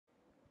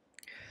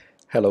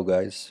Hello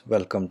guys,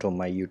 welcome to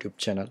my YouTube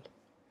channel.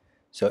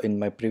 So in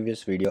my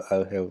previous video I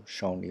have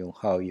shown you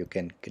how you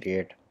can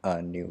create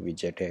a new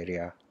widget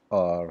area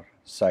or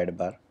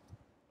sidebar,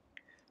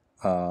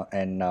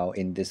 and now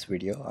in this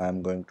video I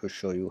am going to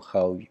show you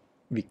how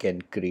we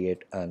can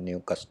create a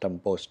new custom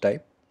post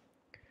type.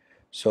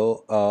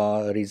 So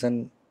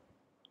reason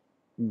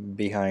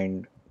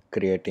behind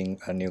creating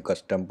a new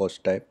custom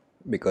post type,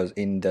 because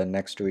in the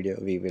next video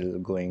we will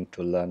going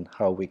to learn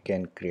how we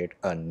can create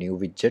a new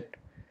widget,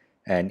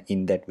 and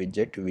in that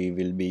widget we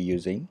will be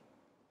using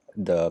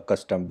the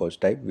custom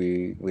post type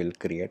we will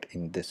create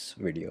in this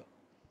video.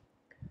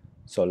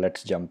 So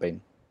let's jump in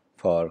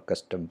for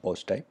custom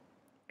post type.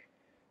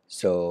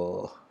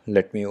 So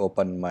let me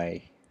open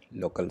my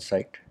local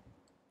site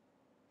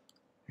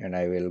and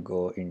I will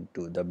go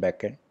into the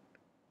backend.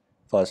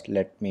 First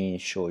let me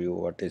show you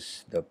what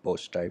is the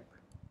post type.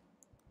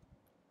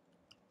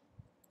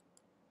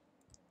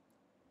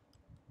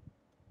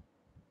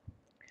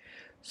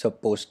 So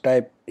post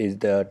type is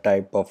the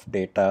type of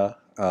data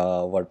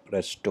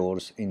WordPress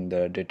stores in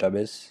the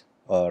database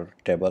or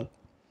table,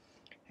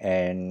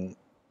 and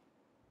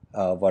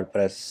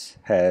WordPress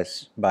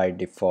has by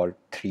default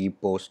three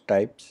post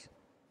types.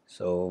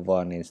 So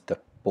one is the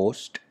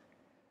post,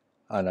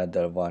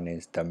 another one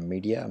is the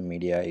media.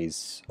 Media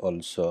is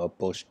also a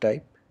post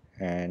type,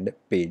 and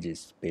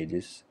pages.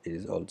 Pages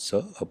is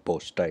also a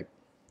post type.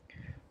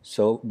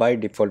 So by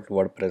default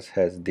WordPress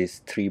has these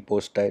three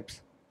post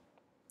types.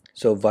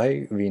 So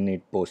why we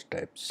need post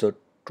types? So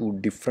to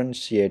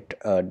differentiate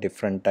a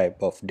different type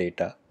of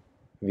data,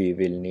 we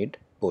will need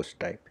post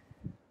type.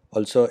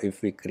 Also,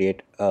 if we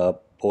create a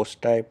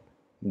post type,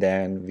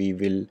 then we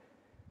will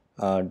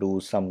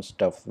do some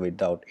stuff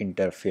without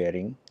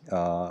interfering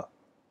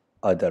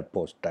other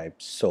post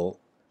types. So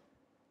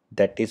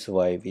that is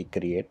why we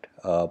create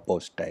a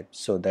post type,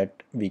 so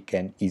that we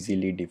can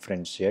easily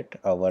differentiate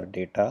our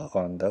data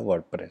on the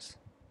WordPress.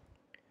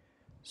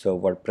 So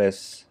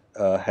WordPress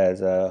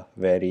has a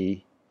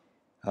very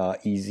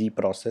easy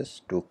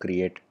process to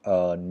create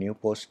a new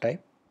post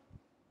type,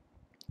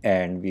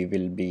 and we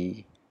will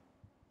be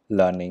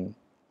learning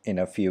in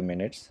a few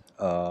minutes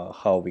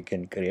how we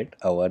can create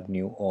our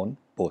new own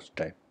post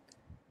type.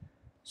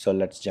 So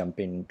let's jump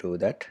into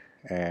that,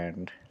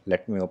 and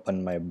let me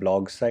open my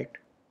blog site,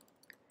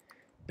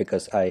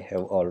 because I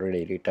have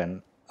already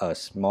written a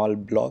small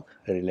blog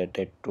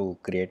related to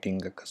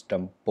creating a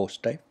custom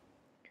post type.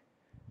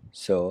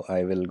 So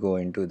I will go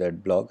into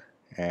that blog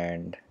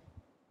and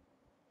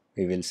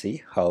we will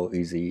see how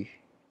easy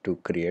to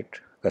create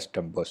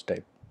custom post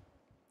type.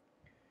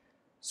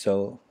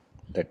 So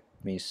let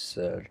me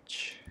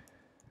search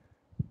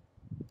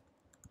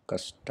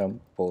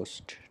custom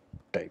post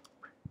type,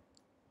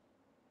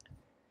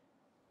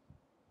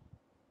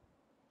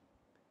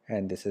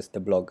 and this is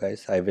the blog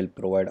guys. I will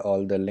provide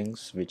all the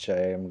links which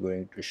I am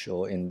going to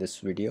show in this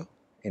video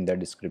in the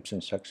description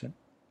section.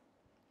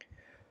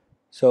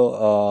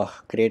 So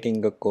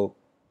creating a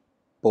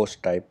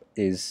post type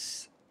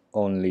is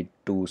only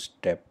two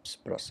steps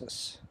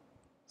process.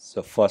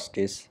 So first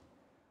is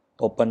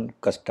open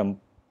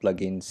custom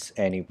plugins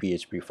any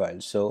PHP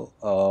file.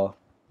 So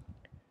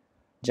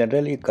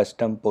generally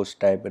custom post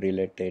type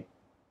related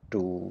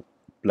to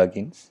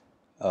plugins.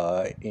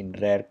 In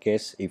rare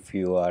case, if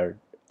you are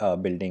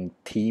building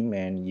theme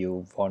and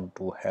you want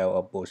to have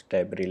a post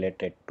type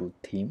related to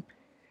theme,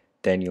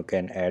 then you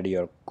can add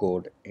your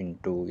code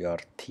into your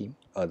theme.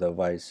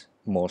 Otherwise,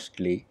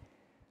 mostly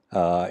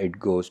it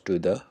goes to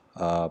the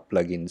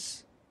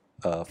plugins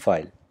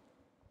file.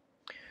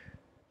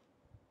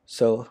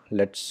 So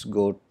let's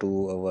go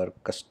to our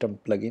custom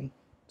plugin.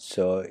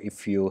 So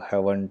if you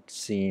haven't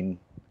seen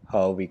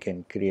how we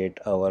can create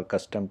our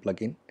custom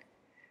plugin,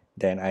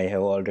 then I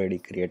have already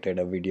created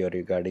a video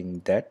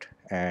regarding that,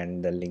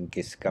 and the link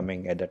is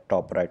coming at the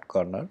top right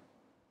corner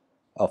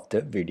of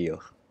the video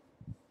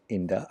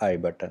in the I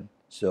button.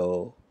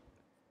 So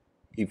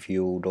if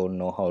you don't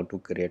know how to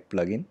create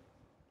plugin,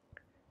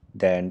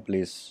 then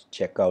please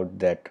check out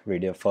that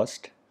video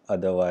first.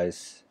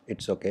 Otherwise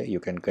it's okay, you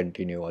can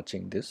continue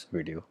watching this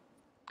video.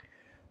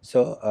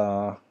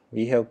 So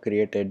we have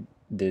created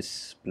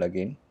this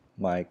plugin,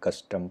 my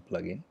custom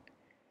plugin,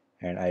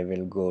 and I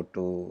will go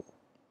to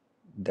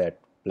that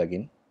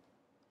plugin,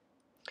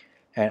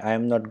 and I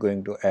am not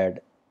going to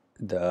add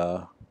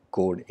the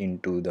code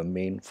into the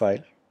main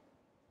file.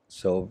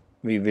 So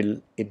we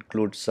will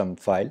include some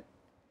file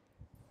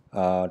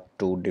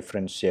to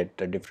differentiate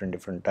the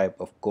different type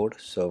of code.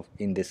 So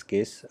in this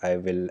case I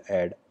will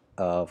add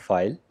a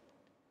file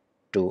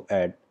to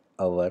add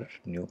our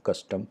new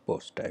custom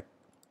post type.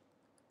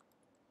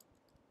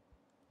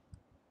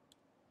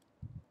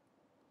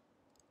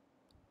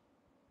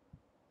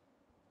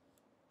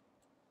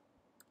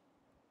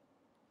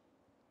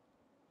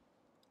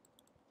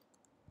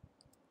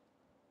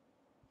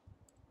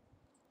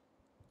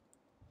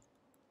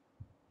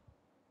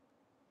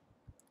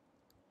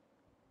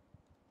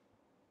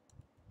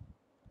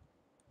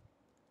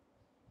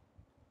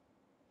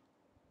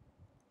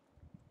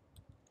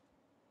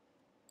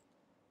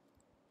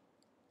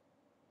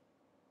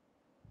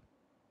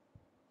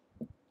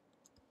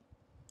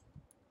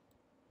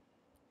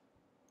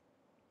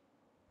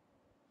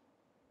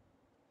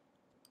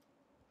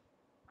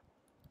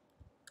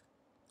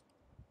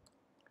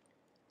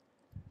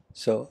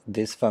 So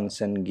this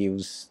function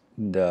gives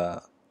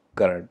the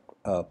current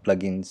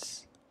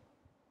plugins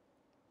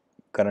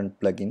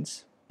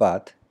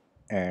path,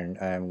 and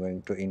I am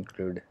going to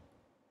include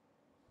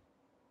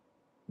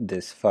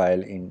this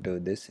file into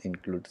this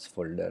includes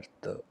folder.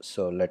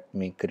 So let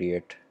me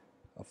create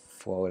a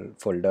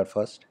folder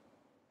first,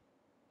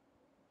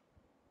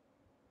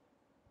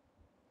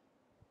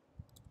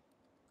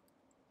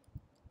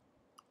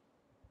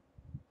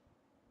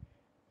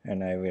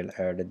 and I will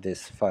add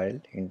this file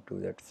into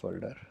that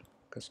folder,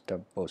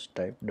 custom post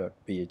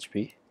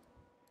type.php.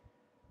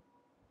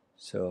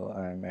 So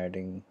I am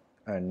adding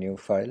a new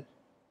file.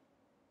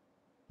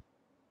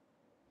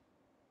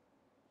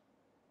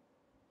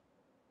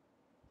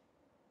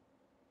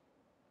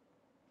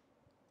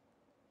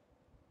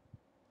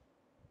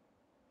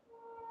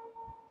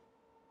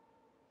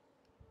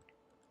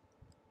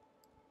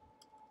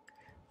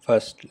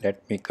 First,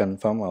 let me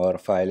confirm our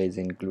file is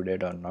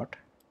included or not.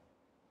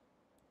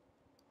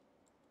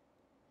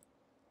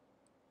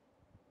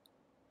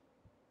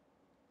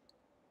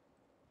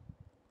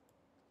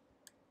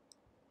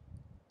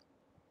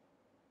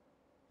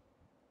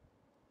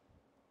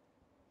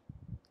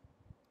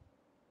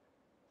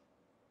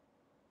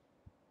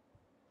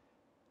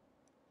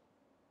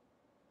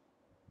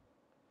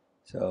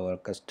 So our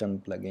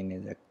custom plugin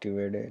is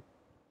activated,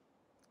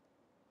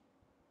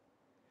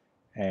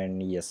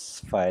 and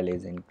yes, file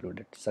is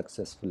included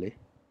successfully.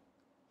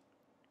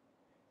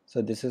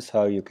 So this is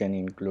how you can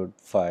include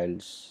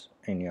files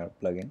in your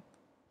plugin.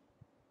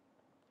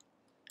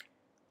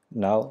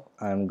 Now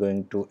I'm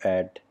going to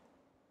add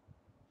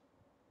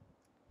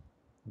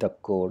the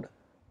code,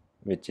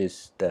 which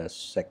is the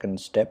second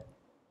step.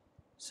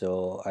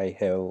 So I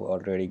have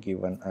already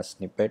given a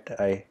snippet.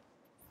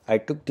 I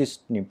took this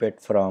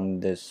snippet from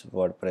this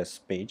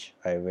WordPress page.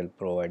 I will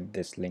provide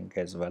this link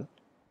as well.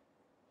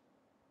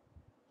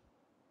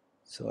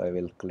 So I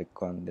will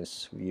click on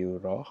this view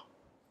raw,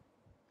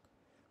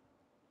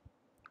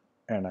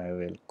 and I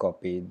will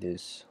copy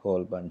this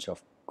whole bunch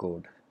of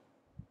code,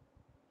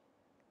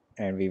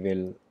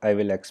 and I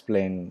will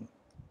explain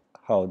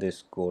how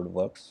this code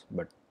works,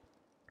 but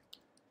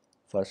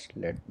first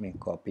let me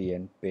copy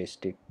and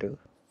paste it to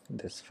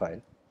this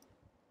file.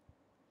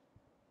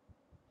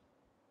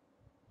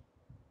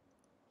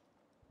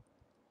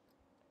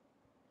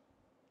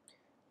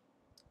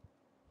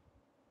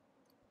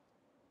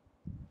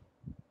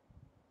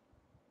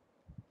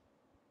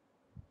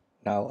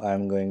 Now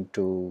I'm going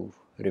to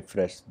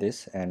refresh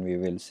this, and we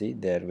will see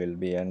there will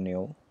be a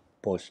new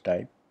post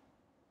type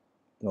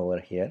over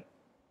here.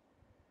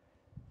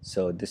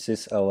 So this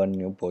is our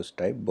new post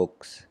type,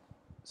 books.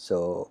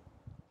 So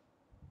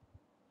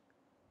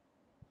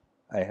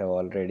I have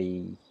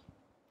already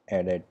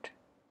added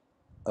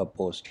a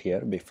post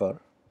here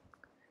before.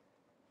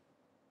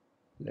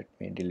 Let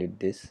me delete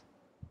this.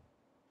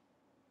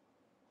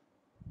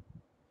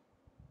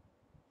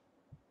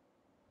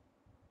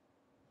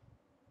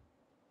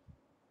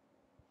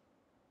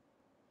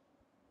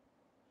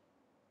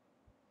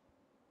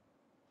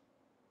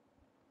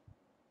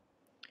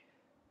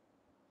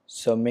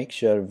 So make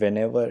sure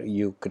whenever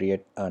you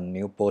create a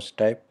new post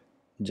type,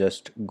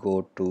 just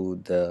go to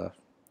the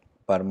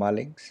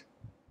permalinks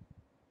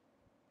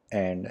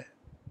and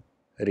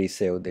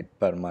resave that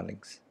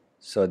permalinks,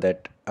 so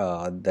that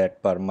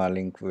that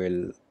permalink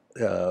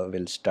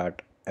will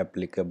start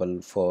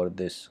applicable for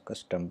this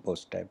custom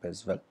post type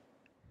as well.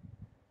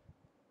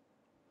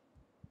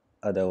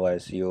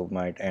 Otherwise you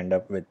might end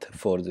up with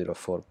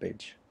 404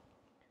 page.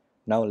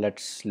 Now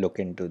let's look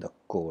into the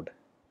code.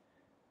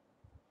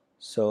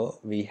 So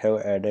we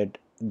have added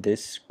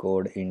this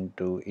code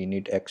into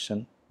init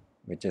action,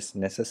 which is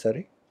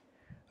necessary.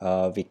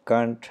 We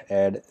can't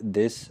add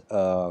this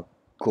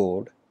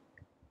code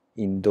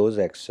in those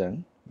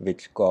action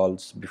which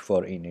calls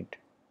before init.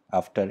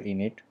 After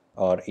init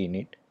or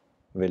init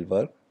will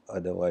work,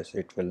 otherwise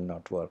it will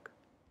not work.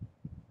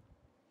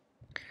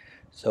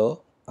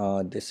 So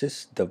this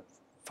is the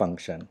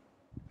function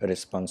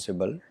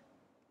responsible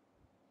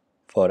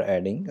for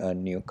adding a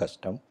new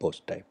custom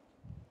post type.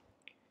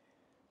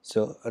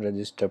 So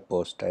register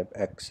post type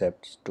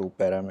accepts two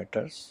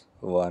parameters.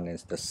 One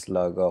is the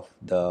slug of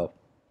the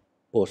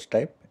post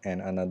type,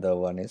 and another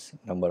one is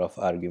number of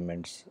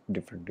arguments,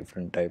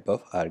 different type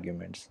of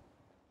arguments.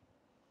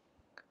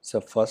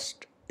 So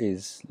first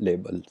is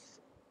labels.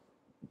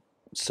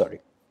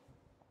 Sorry.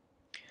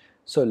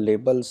 So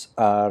labels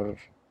are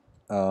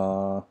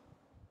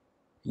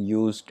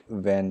used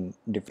when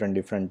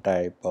different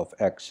type of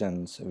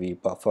actions we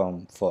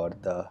perform for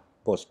the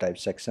post type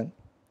section.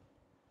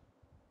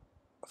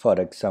 For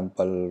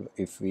example,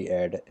 if we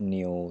add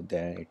new,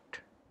 then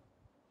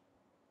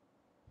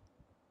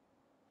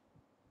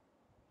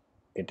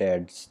it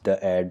adds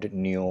the add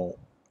new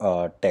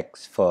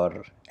text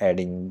for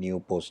adding new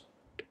post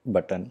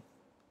button.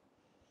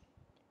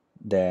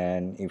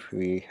 Then if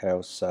we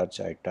have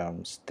search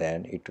items,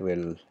 then it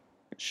will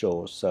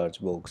show search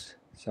books,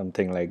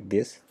 something like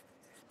this.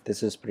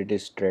 This is pretty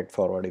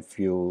straightforward. If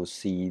you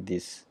see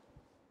this,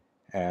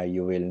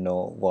 you will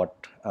know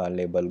what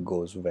label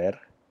goes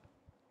where.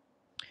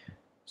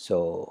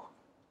 So,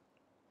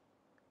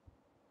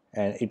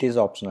 and it is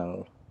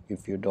optional.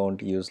 If you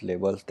don't use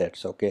labels,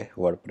 that's okay.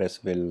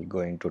 WordPress will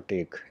going to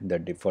take the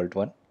default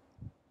one.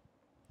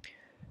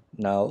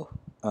 Now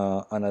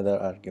another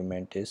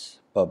argument is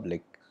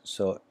public.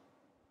 So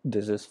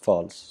this is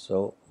false.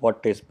 So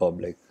what is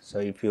public? So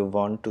if you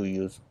want to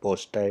use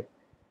post type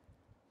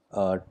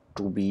uh,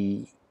 to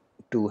be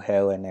to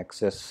have an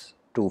access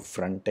to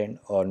front end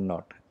or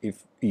not,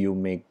 if you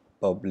make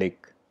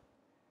public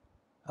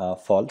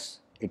false,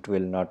 it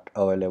will not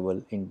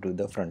available into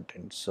the front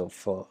end. So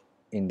for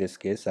in this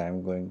case I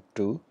am going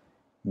to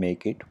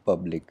make it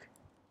public.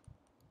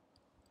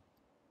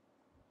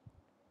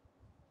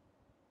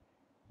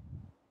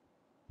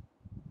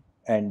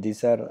 And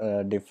these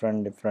are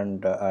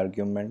different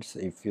arguments.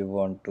 If you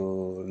want to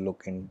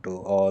look into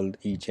all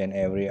each and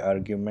every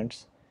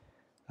arguments,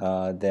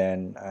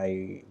 then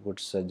I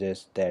would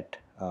suggest that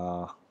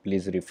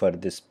please refer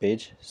this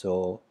page.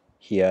 So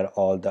here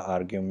all the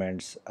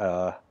arguments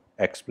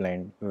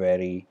explained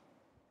very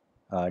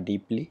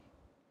deeply,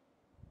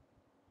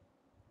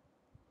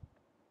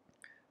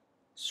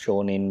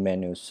 shown in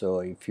menu. So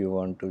if you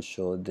want to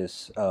show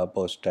this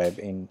post type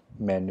in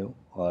menu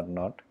or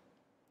not,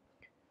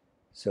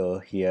 so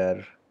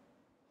here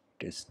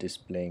it is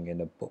displaying in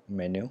a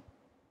menu.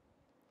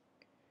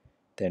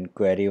 Then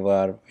query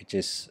var, which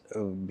is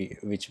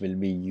which will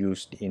be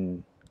used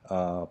in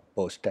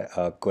post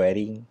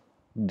querying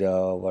the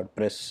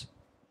WordPress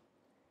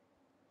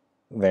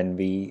when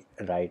we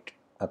write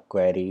a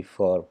query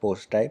for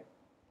post type.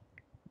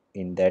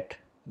 In that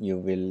you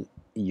will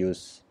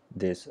use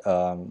this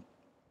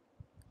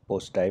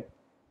post type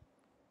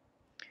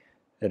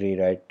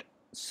rewrite.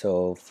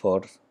 So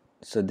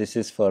this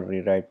is for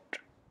rewrite,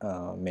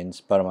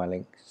 means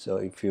permalink. So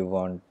if you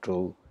want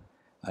to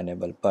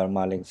enable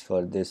permalinks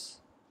for this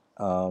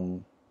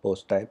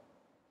post type,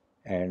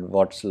 and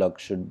what slug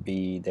should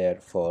be there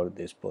for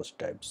this post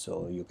type,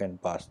 so you can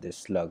pass this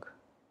slug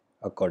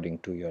according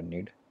to your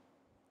need.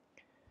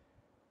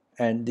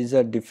 And these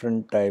are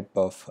different type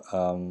of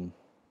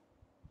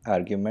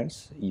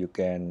arguments you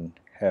can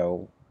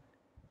have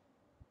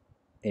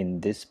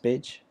in this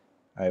page.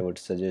 I would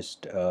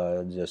suggest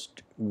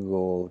just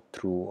go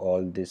through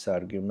all these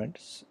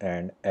arguments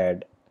and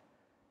add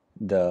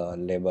the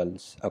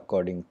labels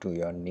according to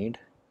your need.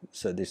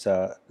 So these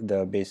are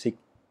the basic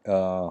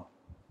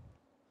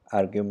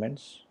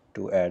arguments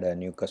to add a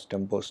new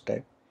custom post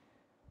type.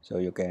 So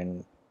you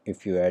can,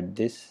 if you add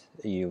this,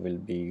 you will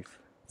be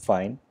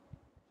fine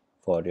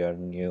for your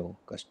new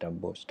custom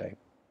post type.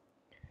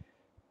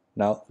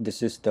 Now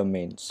this is the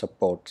main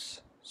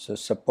supports. So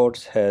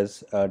supports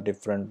has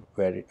different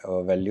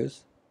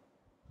values.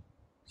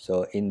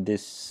 So in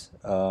this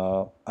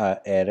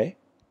array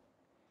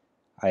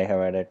I have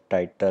added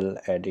title,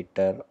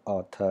 editor,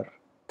 author,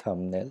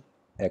 thumbnail,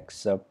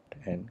 excerpt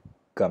and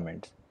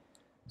comments.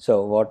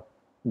 So what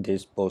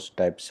this post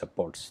type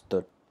supports,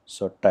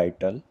 so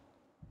title,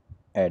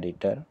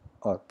 editor,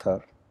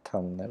 author,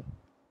 thumbnail,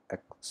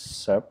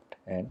 excerpt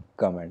and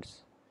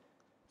comments.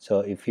 So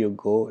if you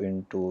go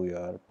into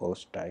your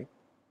post type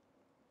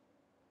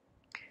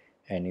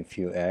and if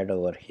you add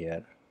over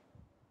here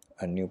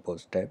a new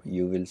post type,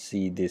 you will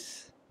see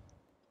this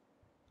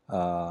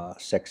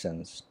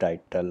sections: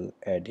 title,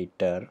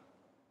 editor,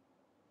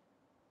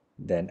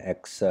 then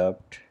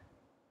excerpt,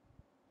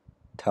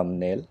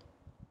 thumbnail,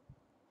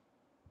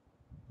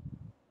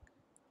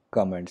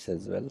 comments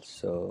as well.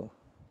 So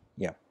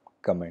yeah,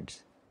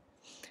 comments.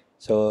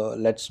 So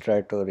let's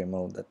try to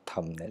remove the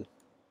thumbnail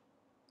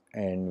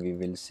and we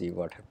will see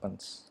what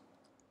happens.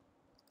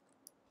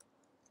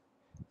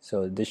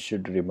 So this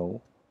should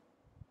remove.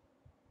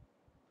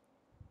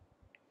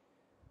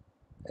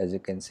 As you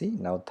can see,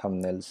 now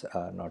thumbnails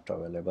are not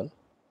available.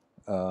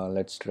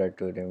 Let's try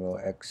to remove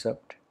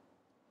excerpt.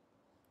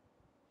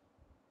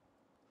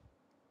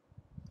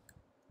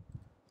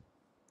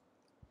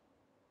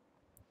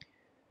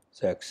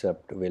 So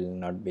excerpt will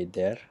not be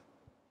there.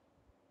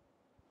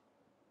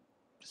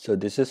 So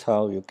this is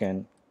how you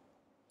can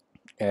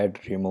add,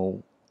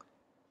 remove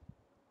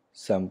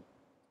some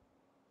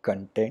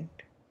content.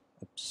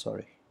 Oops,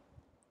 sorry.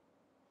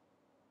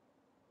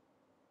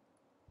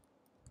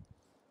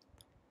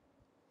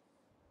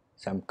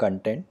 Some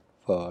content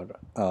for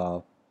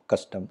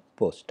custom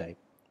post type.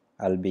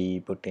 I'll be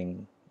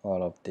putting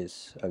all of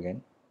this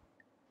again.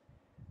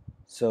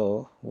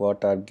 So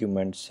what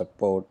argument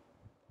support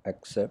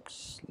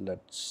accepts?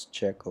 Let's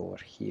check over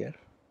here.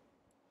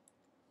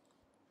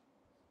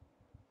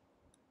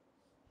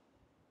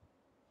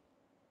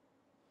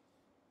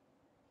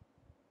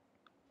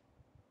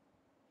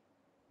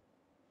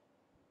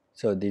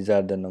 So these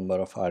are the number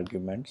of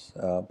arguments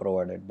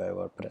provided by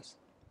WordPress.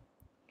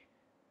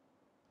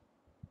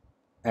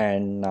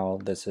 And now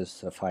this is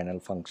the final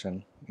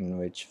function, in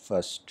which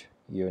first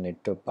you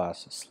need to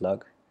pass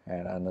slug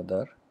and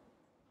another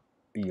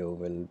you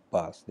will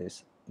pass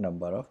this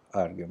number of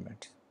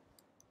arguments.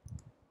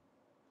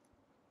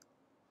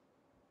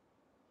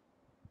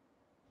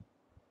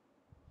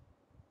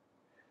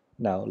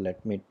 Now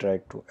let me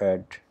try to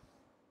add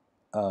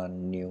a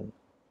new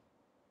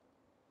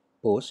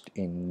post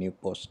in new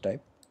post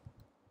type.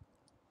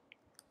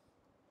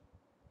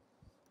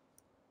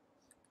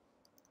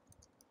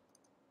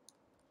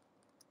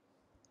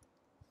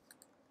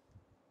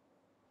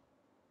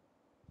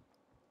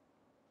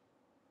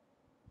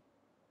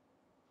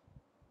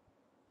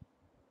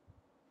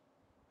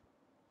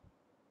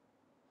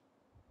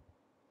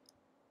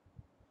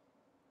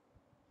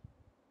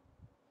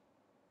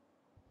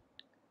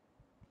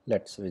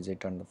 Let's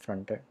visit on the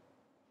front end.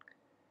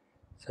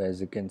 So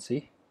as you can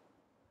see,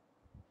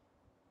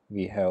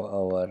 we have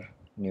our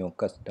new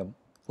custom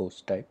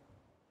post type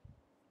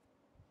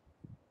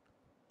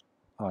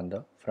on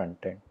the front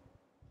end.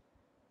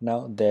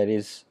 Now there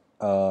is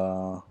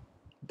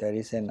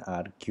an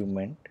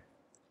argument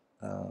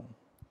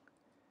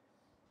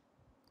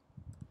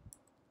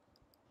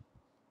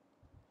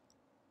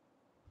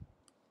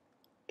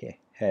okay,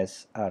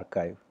 has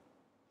archive.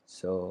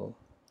 So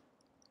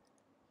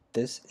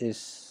this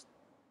is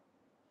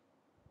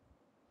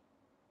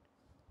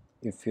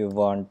if you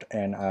want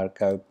an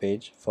archive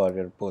page for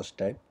your post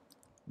type,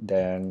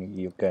 then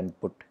you can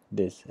put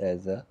this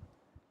as a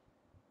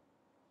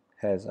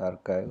has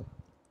archive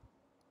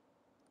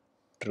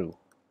true.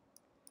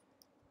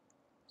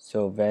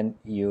 So when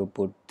you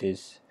put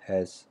this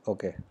has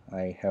okay,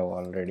 I have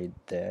already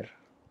there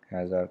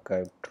has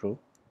archive true,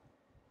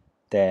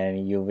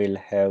 then you will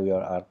have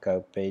your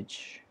archive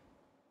page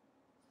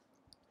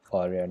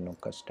for your new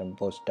custom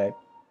post type,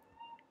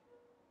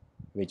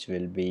 which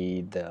will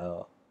be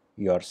the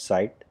your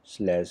site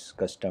slash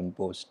custom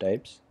post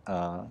types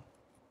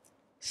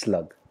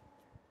slug.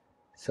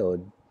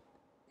 So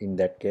in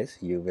that case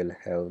you will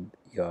have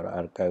your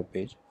archive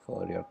page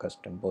for your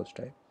custom post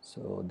type.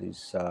 So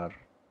these are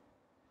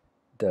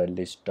the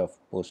list of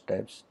post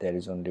types. There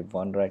is only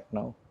one right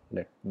now.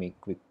 Let me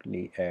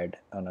quickly add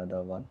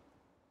another one.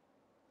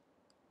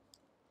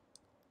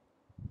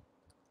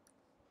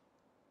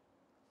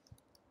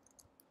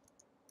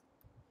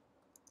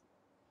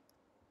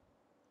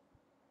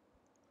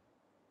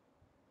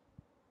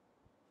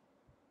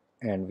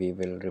 And we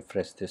will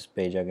refresh this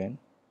page again.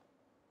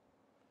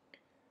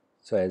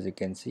 So as you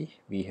can see,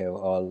 we have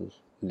all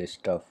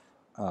list of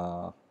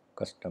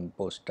custom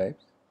post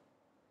types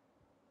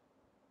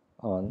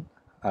on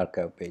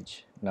archive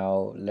page.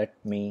 Now let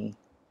me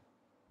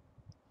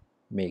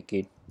make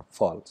it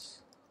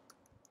false.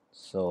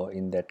 So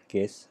in that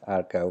case,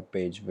 archive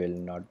page will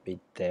not be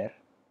there.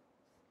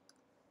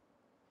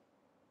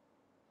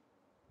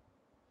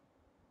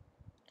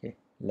 Okay,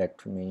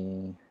 let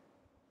me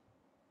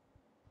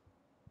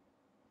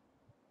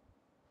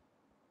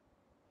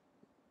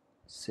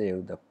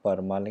save the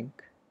permalink.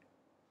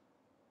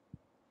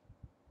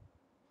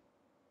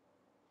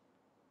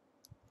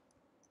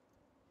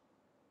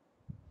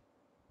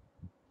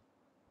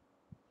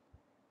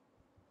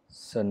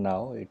 So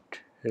now it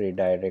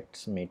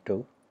redirects me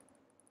to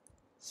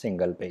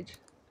single page.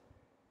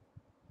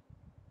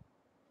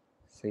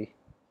 See,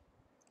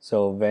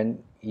 so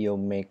when you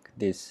make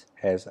this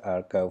as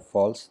archive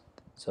false,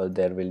 so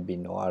there will be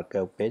no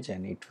archive page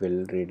and it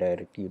will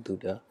redirect you to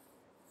the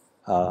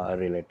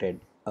related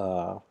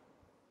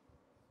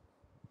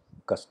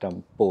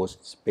custom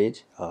posts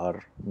page,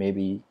 or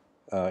maybe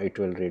it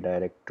will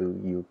redirect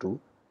to you to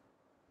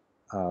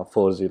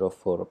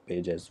 404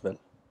 page as well.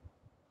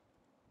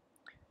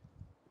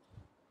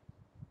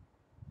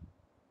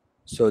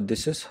 So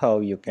this is how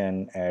you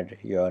can add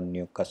your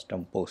new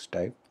custom post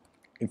type.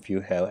 If you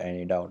have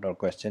any doubt or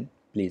question,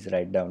 please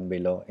write down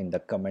below in the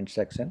comment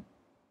section.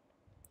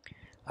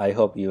 I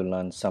hope you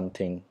learned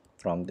something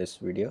from this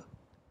video,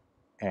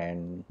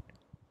 and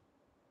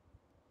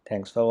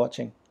thanks for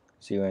watching.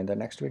 See you in the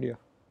next video.